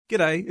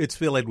G'day, it's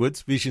Phil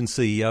Edwards, Vision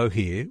CEO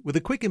here, with a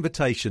quick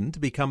invitation to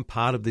become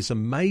part of this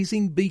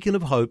amazing beacon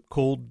of hope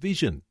called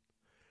Vision.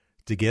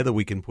 Together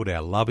we can put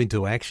our love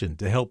into action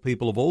to help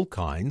people of all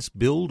kinds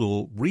build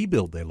or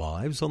rebuild their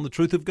lives on the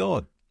truth of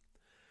God.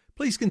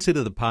 Please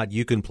consider the part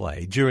you can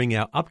play during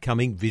our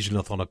upcoming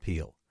Visionathon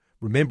appeal,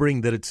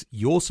 remembering that it's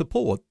your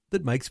support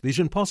that makes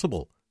Vision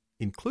possible,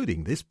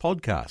 including this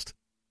podcast.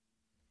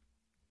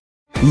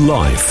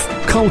 Life,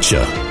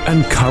 culture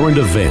and current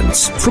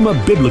events from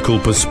a biblical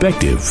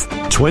perspective.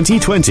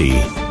 2020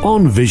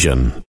 on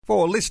Vision.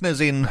 For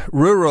listeners in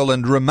rural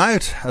and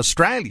remote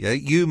Australia,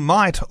 you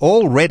might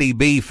already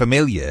be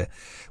familiar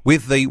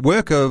with the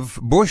work of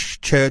Bush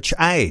Church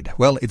Aid.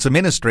 Well, it's a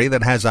ministry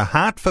that has a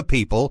heart for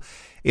people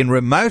in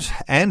remote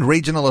and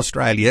regional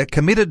Australia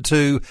committed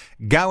to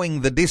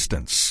going the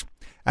distance.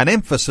 An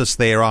emphasis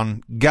there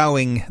on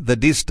going the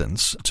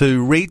distance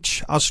to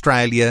reach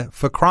Australia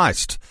for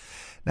Christ.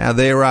 Now,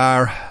 there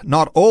are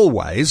not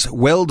always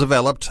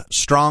well-developed,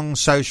 strong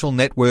social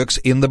networks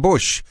in the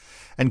bush,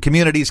 and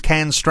communities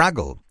can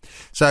struggle.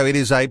 So it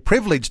is a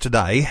privilege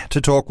today to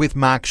talk with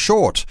Mark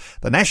Short,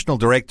 the National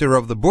Director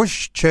of the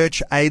Bush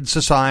Church Aid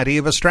Society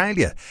of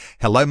Australia.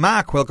 Hello,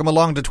 Mark. Welcome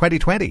along to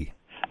 2020.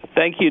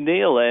 Thank you,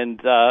 Neil, and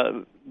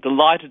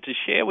delighted to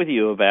share with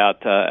you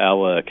about our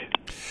work.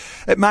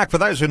 Mark, for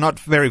those who are not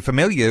very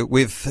familiar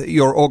with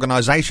your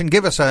organisation,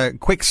 give us a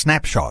quick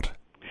snapshot.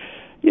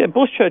 Yeah,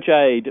 Bush Church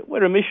Aid,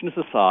 we're a mission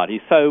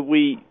society, so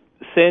we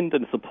send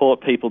and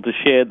support people to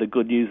share the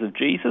good news of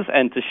Jesus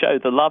and to show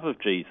the love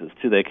of Jesus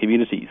to their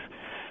communities.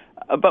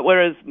 But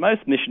whereas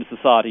most mission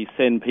societies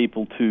send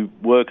people to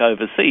work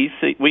overseas,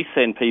 we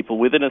send people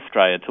within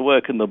Australia to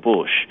work in the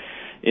bush,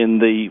 in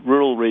the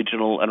rural,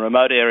 regional and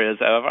remote areas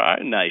of our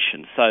own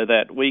nation, so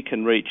that we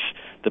can reach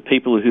the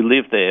people who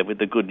live there with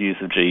the good news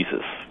of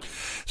Jesus.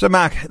 So,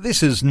 Mark,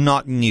 this is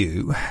not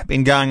new.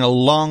 Been going a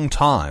long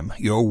time.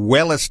 You're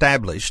well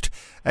established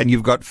and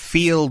you've got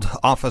field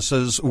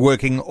officers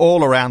working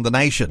all around the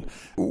nation.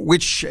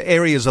 Which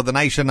areas of the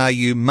nation are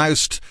you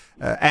most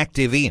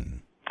active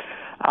in?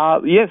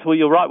 Yes, well,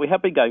 you're right. We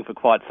have been going for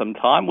quite some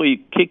time.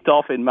 We kicked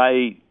off in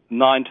May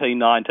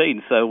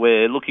 1919, so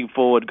we're looking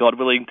forward, God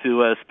willing,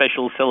 to a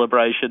special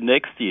celebration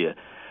next year.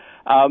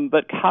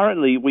 But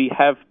currently we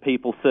have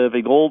people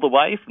serving all the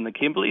way from the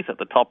Kimberleys at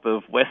the top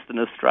of Western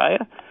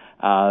Australia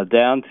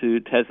down to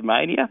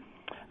Tasmania.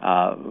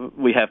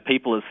 We have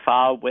people as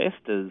far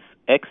west as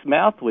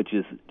Exmouth, which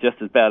is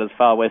just about as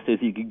far west as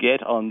you could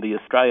get on the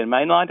Australian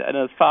mainland, and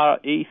as far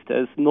east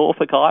as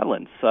Norfolk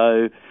Island.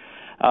 So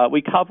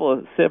we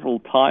cover several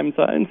time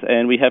zones,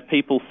 and we have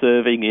people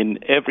serving in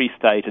every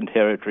state and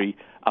territory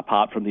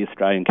apart from the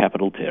Australian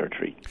Capital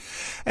Territory.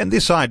 And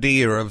this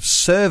idea of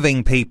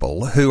serving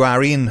people who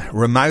are in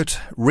remote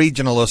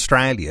regional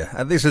Australia,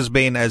 this has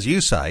been, as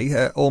you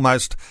say,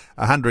 almost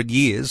 100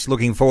 years,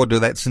 looking forward to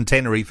that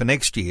centenary for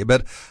next year.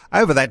 But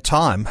over that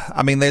time,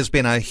 I mean, there's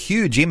been a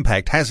huge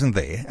impact, hasn't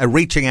there,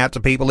 reaching out to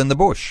people in the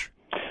bush?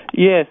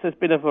 Yes, there's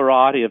been a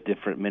variety of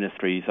different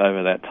ministries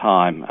over that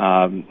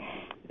time.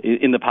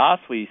 In the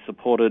past, we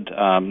supported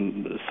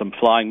some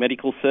flying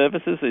medical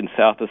services in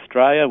South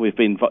Australia. We've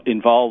been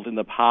involved in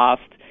the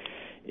past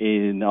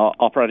in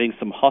operating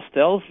some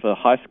hostels for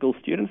high school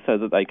students so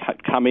that they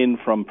come in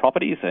from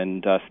properties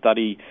and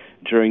study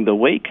during the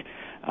week.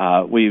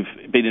 We've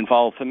been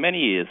involved for many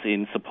years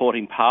in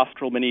supporting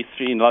pastoral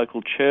ministry in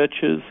local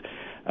churches,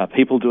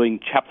 people doing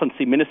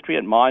chaplaincy ministry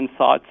at mine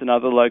sites and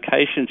other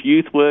locations,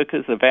 youth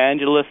workers,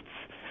 evangelists,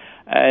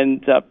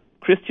 and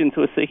Christians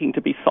who are seeking to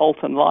be salt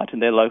and light in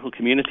their local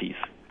communities.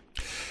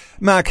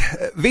 Mark,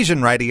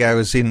 Vision Radio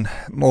is in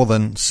more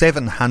than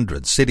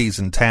 700 cities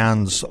and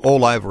towns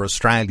all over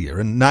Australia,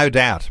 and no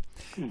doubt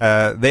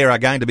there are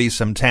going to be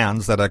some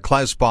towns that are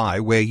close by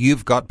where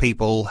you've got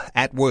people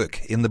at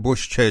work in the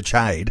Bush Church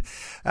Aid.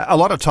 A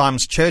lot of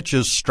times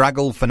churches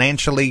struggle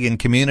financially in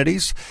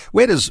communities.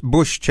 Where does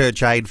Bush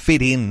Church Aid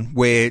fit in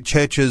where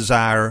churches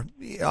are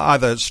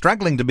either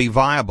struggling to be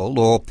viable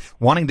or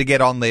wanting to get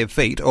on their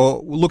feet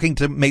or looking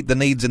to meet the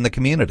needs in the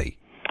community?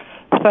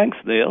 Thanks,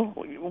 Neil.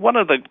 One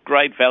of the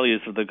great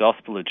values of the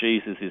gospel of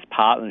Jesus is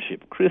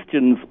partnership.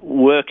 Christians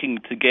working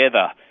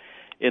together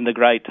in the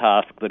great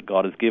task that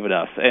God has given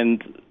us.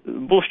 And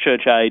Bush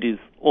Church Aid is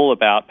all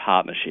about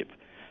partnership.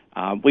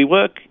 We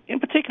work in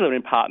particular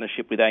in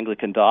partnership with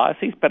Anglican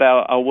Diocese, but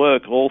our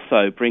work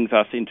also brings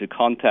us into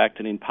contact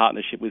and in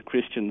partnership with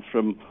Christians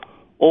from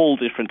all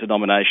different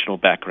denominational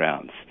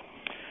backgrounds.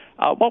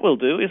 What we'll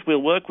do is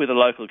we'll work with a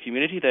local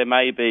community. There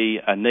may be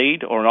a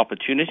need or an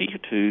opportunity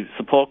to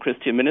support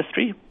Christian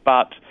ministry,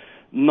 but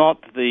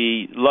not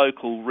the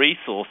local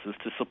resources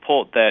to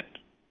support that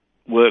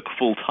work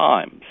full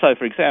time. So,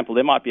 for example,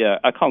 there might be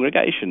a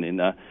congregation in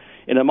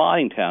a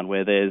mining town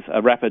where there's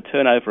a rapid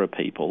turnover of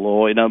people,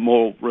 or in a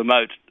more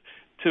remote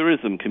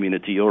tourism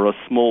community or a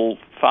small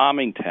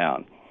farming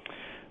town.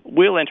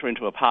 We'll enter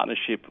into a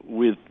partnership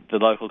with the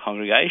local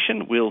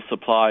congregation. We'll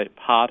supply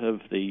part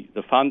of the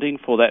funding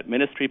for that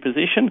ministry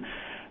position.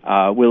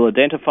 We'll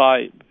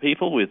identify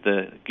people with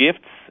the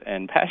gifts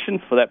and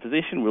passions for that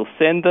position. We'll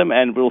send them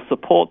and we'll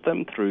support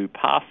them through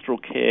pastoral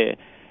care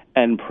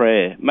and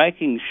prayer,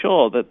 making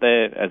sure that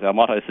they're, as our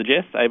motto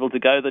suggests, able to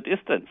go the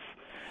distance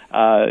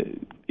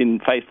in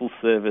faithful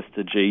service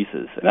to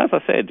Jesus. And as I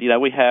said,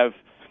 we have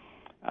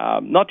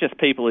not just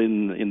people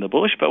in the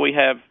bush, but we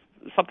have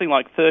something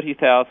like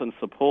 30,000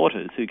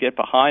 supporters who get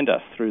behind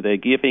us through their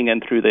giving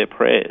and through their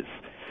prayers,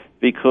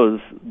 because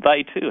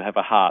they too have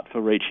a heart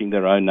for reaching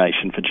their own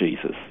nation for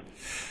Jesus.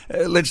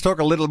 Let's talk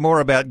a little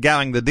more about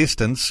going the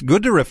distance.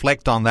 Good to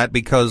reflect on that,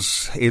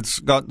 because it's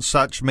got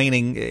such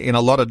meaning in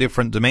a lot of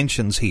different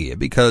dimensions here,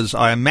 because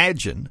I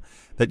imagine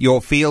that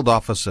your field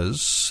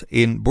officers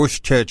in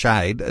Bush Church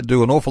Aid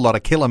do an awful lot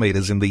of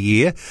kilometres in the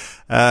year.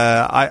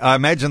 I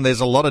imagine there's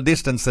a lot of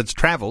distance that's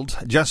travelled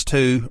just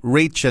to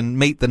reach and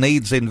meet the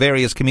needs in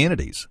various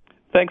communities.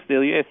 Thanks,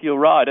 Neil. Yes, you're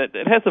right.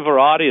 It has a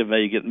variety of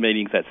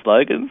meanings, that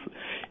slogan.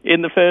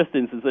 In the first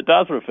instance, it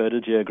does refer to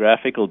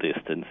geographical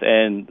distance,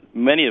 and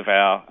many of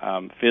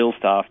our field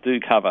staff do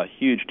cover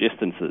huge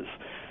distances.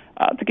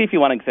 To give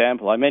you one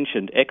example, I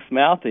mentioned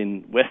Exmouth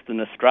in Western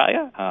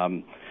Australia,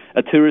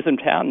 a tourism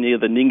town near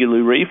the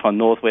Ningaloo Reef on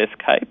Northwest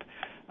Cape.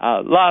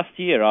 Last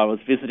year, I was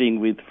visiting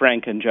with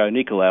Frank and Joe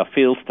Nicol, our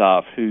field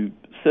staff, who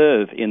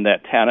serve in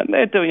that town, and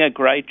they're doing a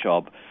great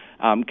job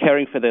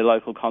caring for their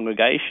local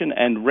congregation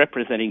and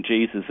representing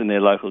Jesus in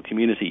their local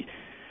community.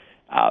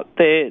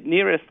 Their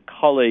nearest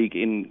colleague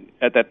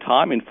at that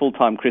time in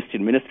full-time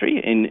Christian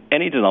ministry in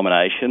any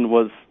denomination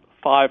was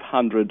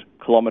 500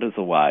 kilometres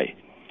away.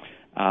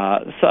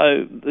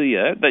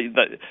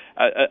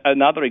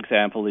 Another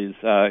example is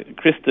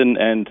Kristen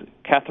and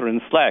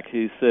Catherine Slack,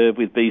 who serve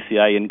with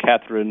BCA in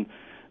Katherine,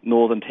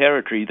 Northern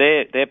Territory.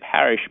 Their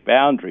parish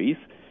boundaries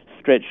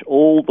stretch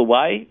all the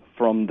way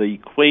from the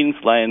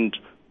Queensland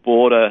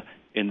border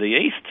in the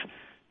east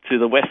to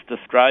the West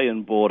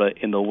Australian border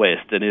in the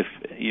west. And if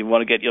you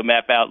want to get your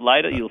map out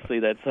later, you'll see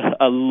that's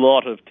a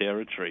lot of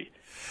territory.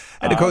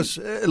 And of course,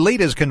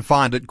 leaders can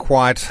find it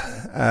quite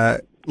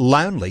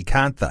lonely,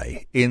 can't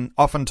they?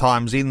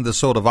 Oftentimes in the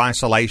sort of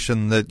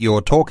isolation that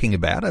you're talking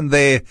about, and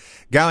they're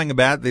going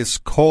about this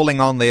calling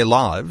on their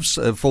lives,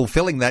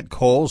 fulfilling that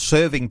call,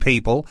 serving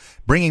people,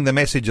 bringing the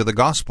message of the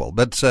gospel.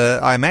 But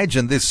I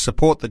imagine this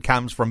support that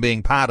comes from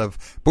being part of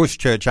Bush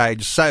Church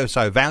Aid is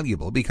so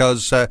valuable,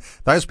 because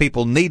those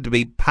people need to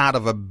be part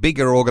of a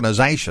bigger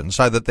organisation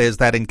so that there's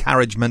that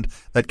encouragement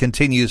that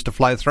continues to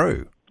flow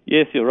through.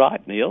 Yes, you're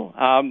right, Neil.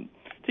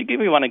 To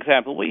give you one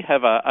example, we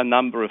have a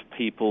number of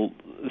people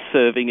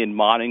serving in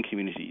mining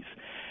communities.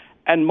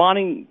 And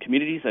mining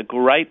communities are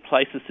great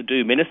places to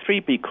do ministry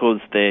because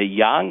they're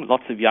young,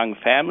 lots of young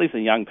families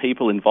and young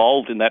people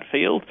involved in that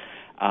field.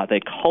 They're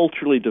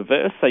culturally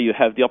diverse, so you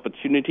have the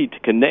opportunity to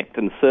connect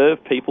and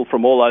serve people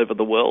from all over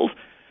the world.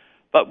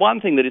 But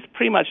one thing that is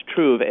pretty much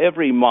true of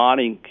every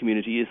mining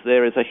community is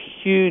there is a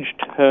huge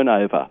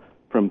turnover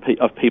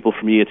of people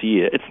from year to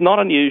year. It's not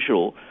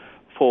unusual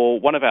for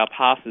one of our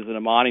pastors in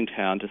a mining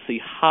town to see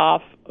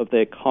half of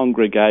their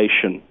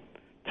congregation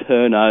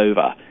turn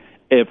over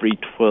every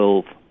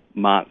 12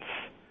 months.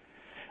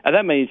 And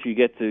that means you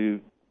get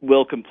to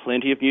welcome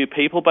plenty of new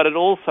people, but it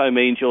also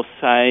means you're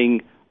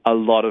saying a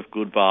lot of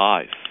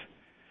goodbyes.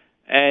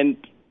 And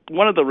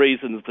one of the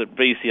reasons that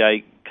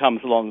BCA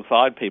comes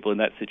alongside people in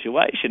that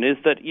situation is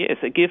that, yes,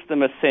 it gives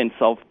them a sense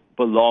of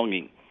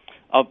belonging,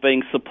 of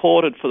being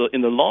supported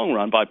in the long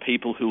run by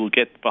people who will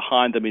get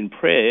behind them in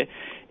prayer,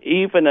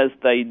 even as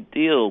they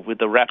deal with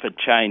the rapid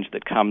change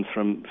that comes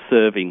from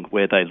serving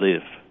where they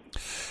live.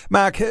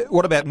 Mark,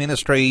 what about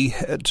ministry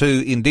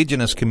to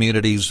Indigenous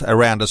communities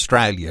around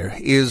Australia?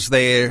 Is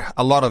there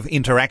a lot of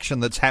interaction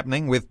that's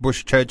happening with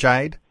Bush Church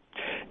Aid?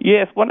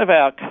 Yes, one of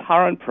our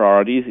current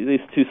priorities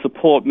is to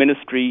support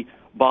ministry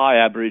by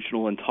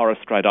Aboriginal and Torres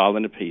Strait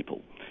Islander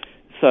people.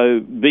 So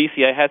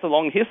BCA has a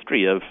long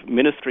history of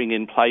ministering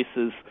in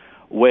places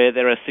where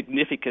there are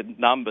significant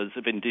numbers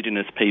of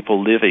Indigenous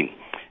people living.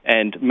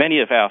 And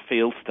many of our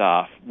field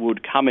staff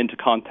would come into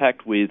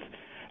contact with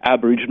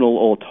Aboriginal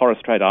or Torres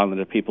Strait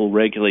Islander people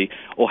regularly,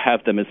 or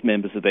have them as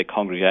members of their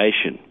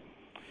congregation.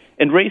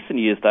 In recent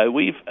years, though,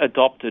 we've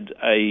adopted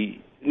a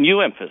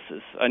new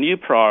emphasis, a new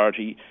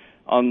priority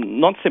on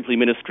not simply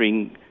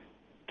ministering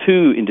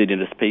to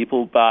Indigenous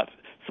people, but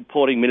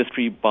supporting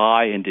ministry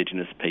by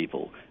Indigenous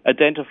people,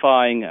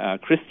 identifying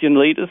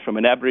Christian leaders from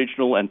an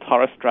Aboriginal and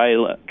Torres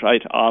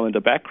Strait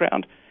Islander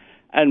background,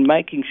 and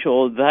making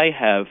sure they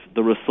have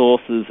the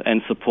resources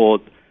and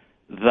support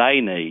they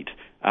need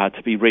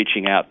to be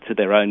reaching out to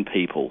their own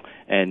people.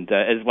 And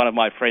as one of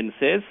my friends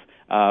says,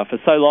 for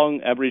so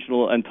long,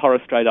 Aboriginal and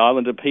Torres Strait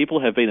Islander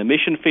people have been a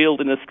mission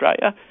field in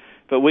Australia,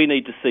 but we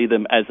need to see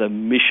them as a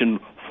mission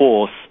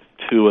force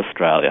to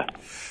Australia.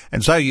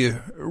 And so you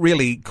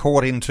really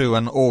caught into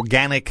an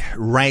organic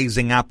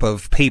raising up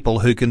of people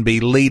who can be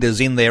leaders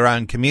in their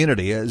own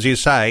community. As you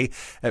say,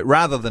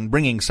 rather than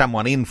bringing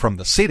someone in from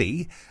the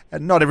city,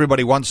 not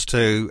everybody wants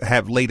to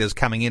have leaders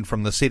coming in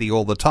from the city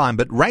all the time,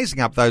 but raising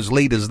up those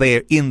leaders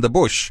there in the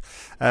bush.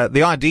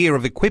 The idea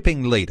of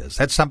equipping leaders,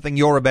 that's something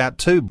you're about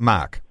too,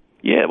 Mark.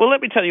 Yeah, well,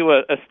 let me tell you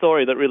a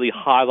story that really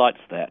highlights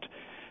that.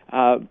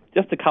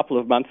 Just a couple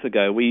of months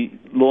ago, we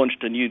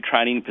launched a new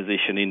training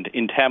position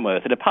in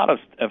Tamworth, in a part of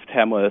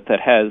Tamworth that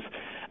has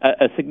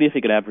a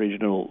significant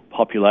Aboriginal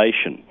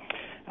population.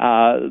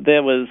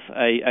 There was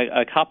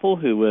a couple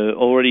who were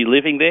already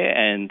living there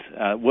and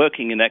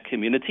working in that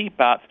community,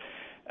 but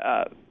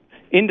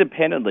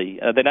independently,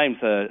 their names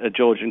are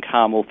George and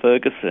Carmel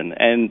Ferguson,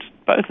 and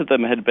both of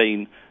them had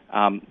been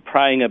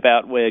praying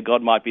about where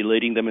God might be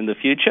leading them in the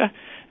future.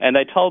 And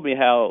they told me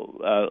how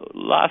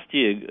last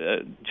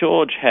year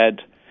George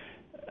had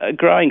a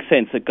growing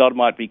sense that God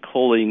might be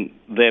calling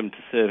them to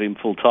serve him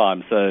full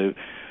time. So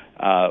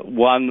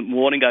one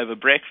morning over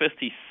breakfast,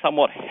 he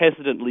somewhat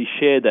hesitantly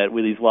shared that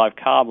with his wife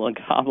Carmel, and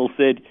Carmel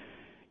said,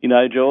 "You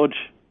know, George,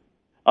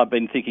 I've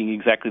been thinking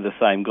exactly the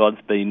same.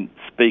 God's been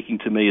speaking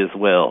to me as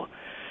well."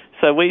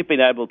 So we've been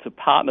able to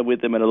partner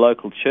with them in a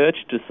local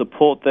church to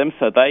support them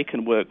so they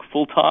can work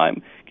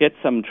full-time, get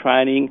some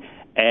training,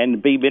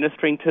 and be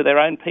ministering to their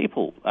own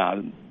people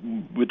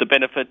with the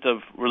benefit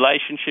of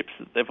relationships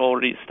that they've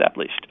already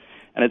established.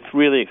 And it's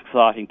really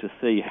exciting to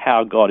see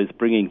how God is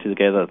bringing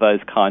together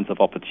those kinds of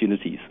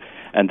opportunities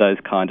and those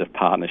kind of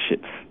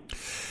partnerships.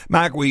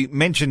 Mark, we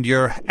mentioned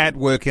you're at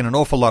work in an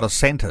awful lot of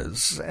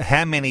centres.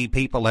 How many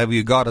people have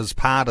you got as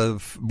part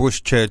of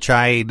Bush Church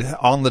Aid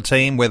on the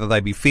team, whether they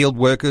be field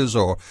workers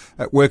or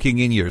working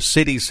in your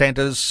city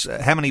centres?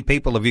 How many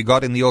people have you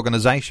got in the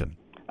organisation?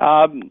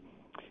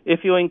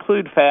 If you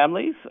include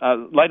families,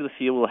 later this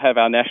year we'll have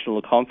our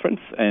national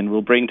conference and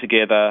we'll bring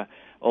together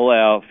all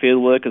our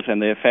field workers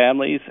and their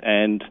families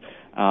and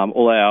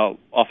all our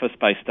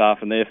office-based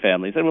staff and their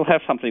families, and we'll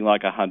have something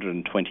like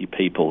 120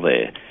 people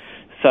there.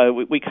 So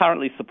we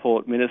currently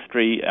support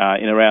ministry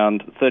in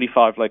around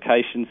 35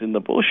 locations in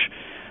the bush,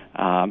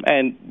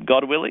 and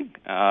God willing,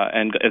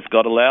 and as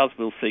God allows,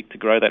 we'll seek to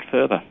grow that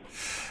further.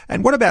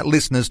 And what about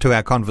listeners to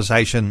our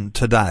conversation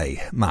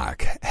today,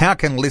 Mark? How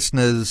can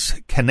listeners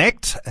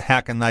connect?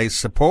 How can they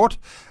support?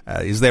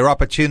 Is there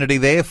opportunity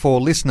there for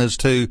listeners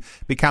to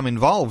become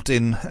involved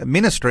in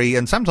ministry?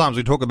 And sometimes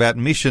we talk about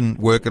mission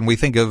work and we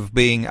think of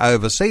being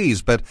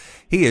overseas, but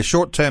here,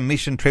 short-term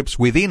mission trips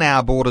within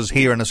our borders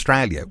here in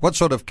Australia. What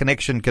sort of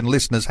connection can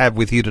listeners have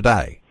with you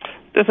today?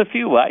 There's a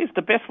few ways.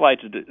 The best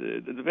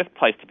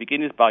place to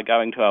begin is by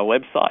going to our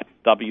website,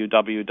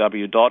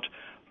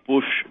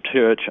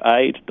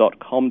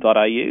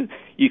 www.bushchurchaid.com.au.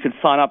 You can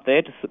sign up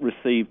there to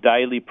receive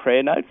daily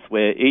prayer notes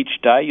where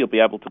each day you'll be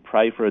able to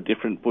pray for a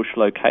different bush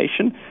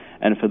location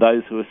and for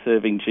those who are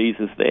serving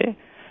Jesus there.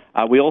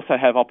 We also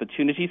have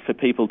opportunities for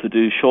people to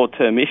do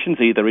short-term missions,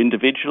 either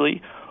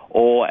individually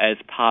or as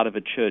part of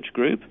a church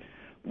group.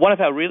 One of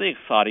our really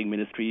exciting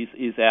ministries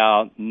is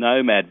our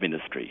Nomad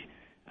ministry.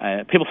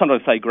 People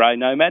sometimes say grey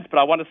nomads, but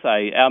I want to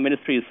say our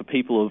ministry is for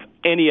people of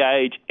any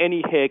age,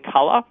 any hair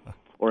colour,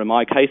 or in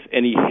my case,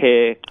 any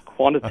hair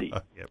quantity.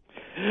 Yep.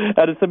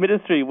 And it's a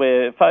ministry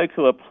where folk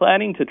who are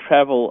planning to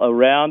travel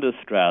around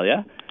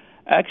Australia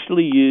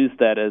actually use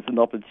that as an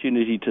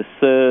opportunity to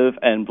serve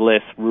and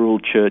bless rural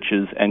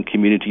churches and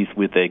communities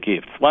with their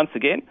gifts. Once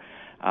again,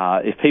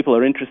 if people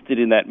are interested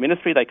in that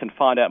ministry, they can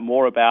find out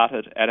more about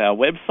it at our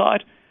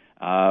website.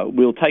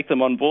 We'll take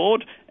them on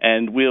board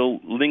and we'll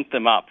link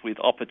them up with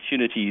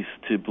opportunities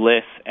to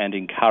bless and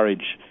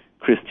encourage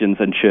Christians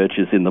and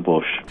churches in the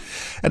bush.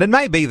 And it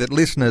may be that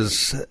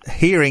listeners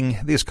hearing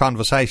this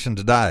conversation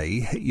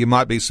today, you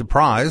might be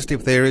surprised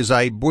if there is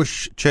a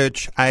Bush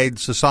Church Aid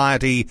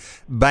Society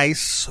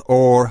base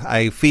or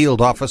a field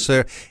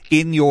officer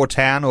in your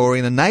town or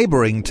in a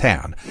neighbouring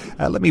town.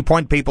 Let me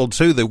point people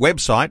to the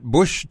website,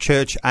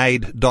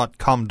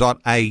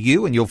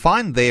 bushchurchaid.com.au, and you'll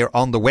find there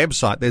on the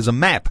website there's a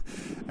map.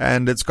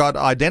 And it's got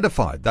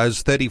identified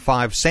those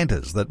 35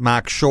 centres that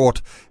Mark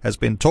Short has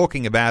been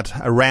talking about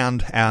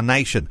around our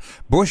nation.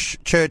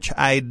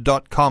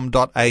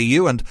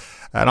 bushchurchaid.com.au, and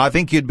I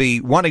think you'd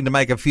be wanting to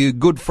make a few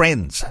good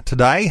friends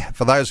today.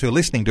 For those who are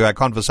listening to our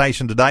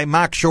conversation today,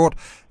 Mark Short,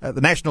 the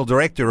National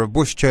Director of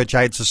Bush Church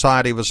Aid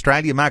Society of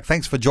Australia. Mark,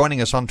 thanks for joining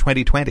us on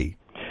 2020.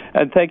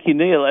 And thank you,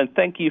 Neil, and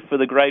thank you for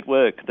the great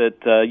work that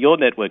your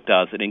network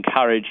does in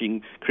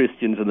encouraging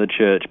Christians in the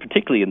church,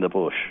 particularly in the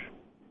bush.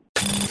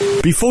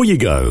 Before you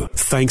go,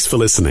 thanks for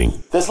listening.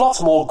 There's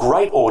lots more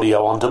great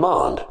audio on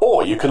demand,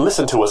 or you can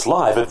listen to us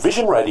live at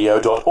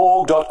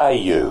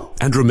visionradio.org.au.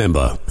 And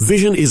remember,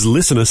 Vision is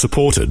listener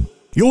supported.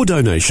 Your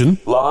donation,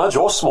 large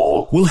or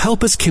small, will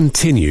help us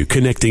continue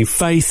connecting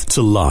faith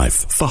to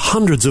life for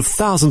hundreds of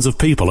thousands of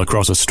people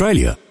across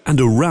Australia and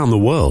around the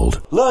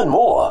world. Learn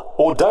more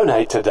or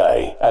donate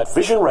today at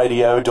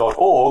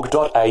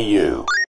visionradio.org.au.